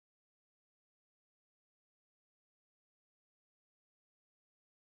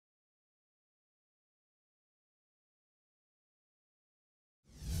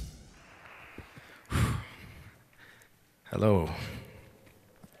Hello.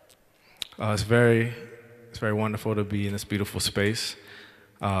 It's very wonderful to be in this beautiful space.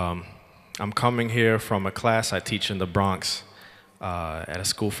 I'm coming here from a class I teach in the Bronx at a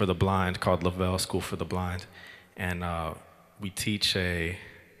school for the blind called Lavelle School for the Blind. And we teach a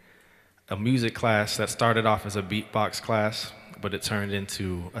music class that started off as a beatbox class, but it turned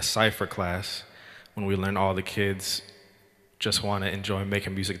into a cipher class when we learned all the kids just want to enjoy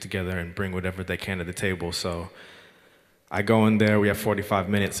making music together and bring whatever they can to the table. So I go in there, we have 45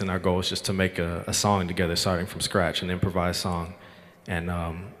 minutes, and our goal is just to make a song together, starting from scratch, an improvised song. And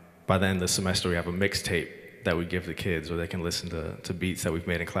by the end of the semester, we have a mixtape that we give the kids where they can listen to beats that we've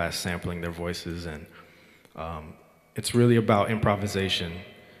made in class, sampling their voices. And it's really about improvisation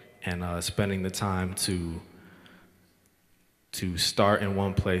and spending the time to start in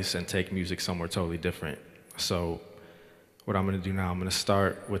one place and take music somewhere totally different. So what I'm going to do now, I'm going to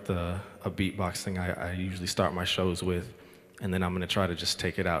start with a beatbox thing I usually start my shows with, and then I'm going to try to just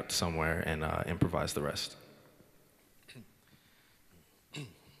take it out somewhere and improvise the rest.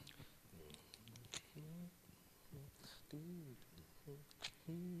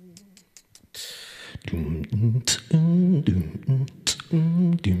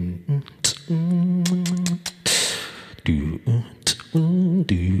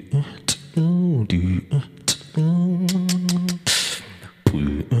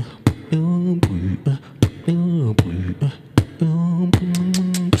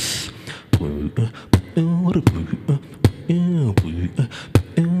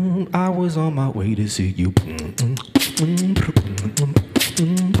 I was on my way to see you.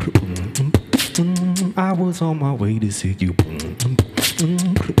 I was on my way to see you.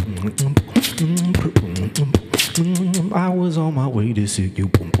 I was on my way to see you.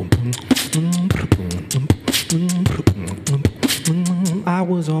 I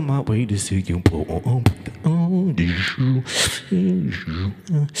was on my way to see you.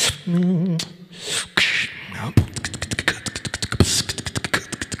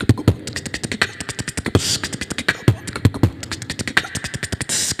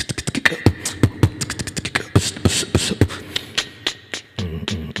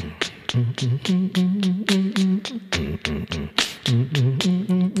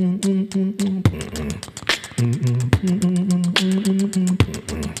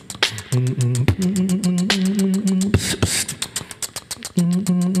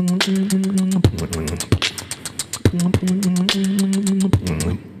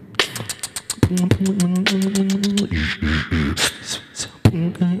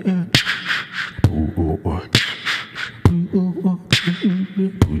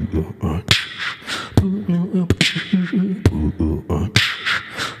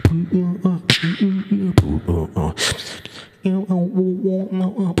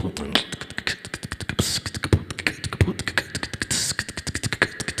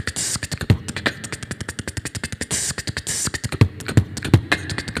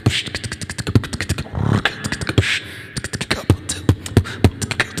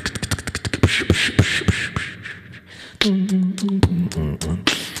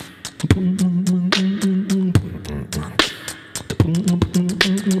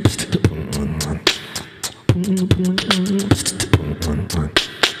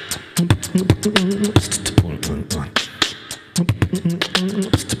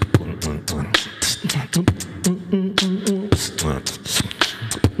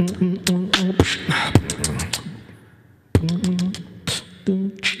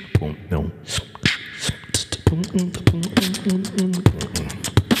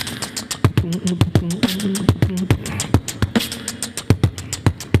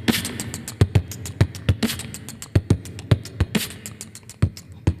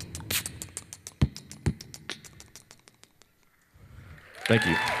 Thank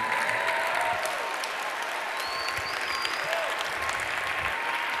you.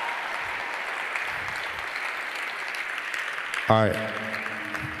 All right.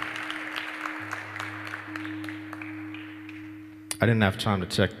 I didn't have time to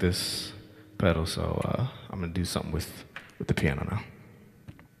check this pedal, so I'm going to do something with the piano now.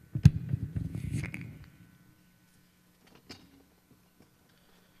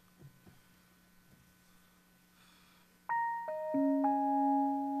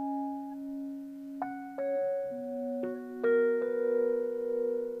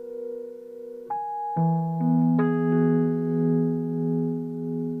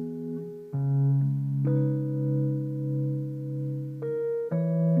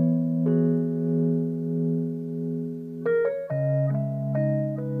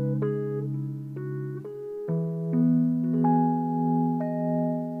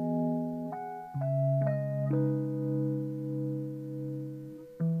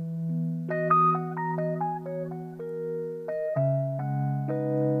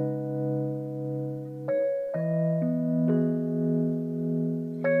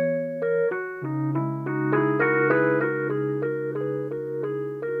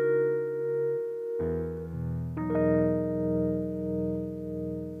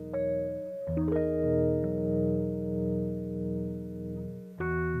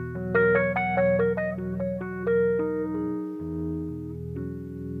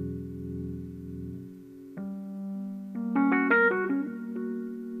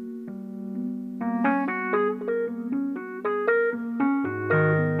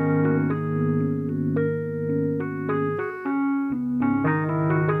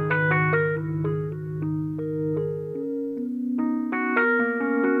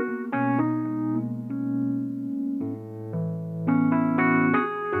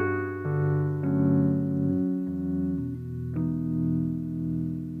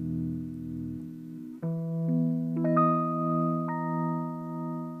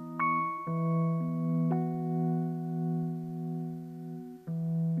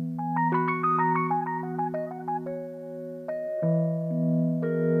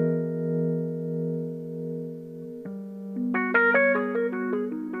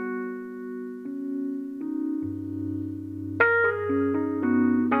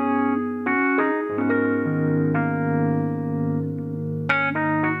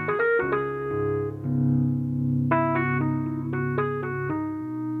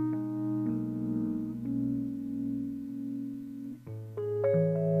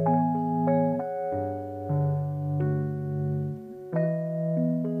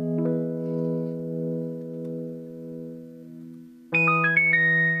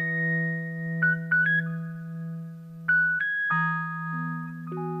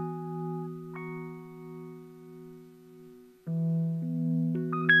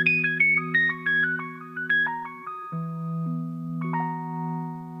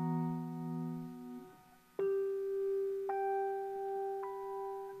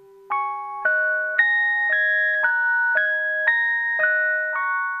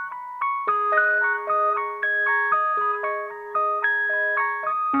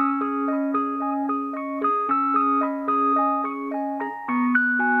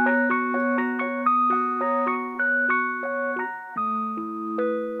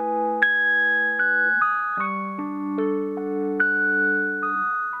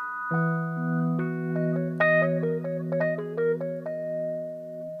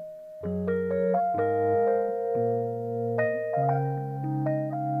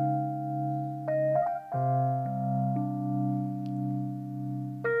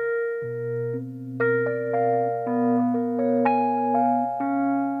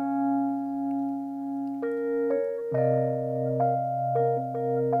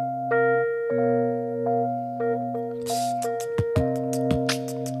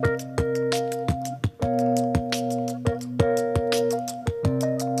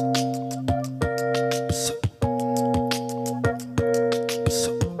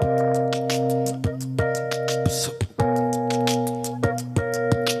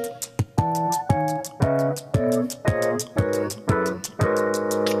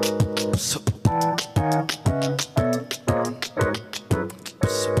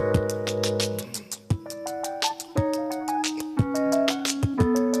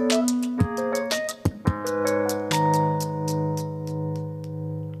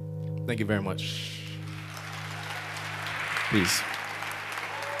 very much. Peace.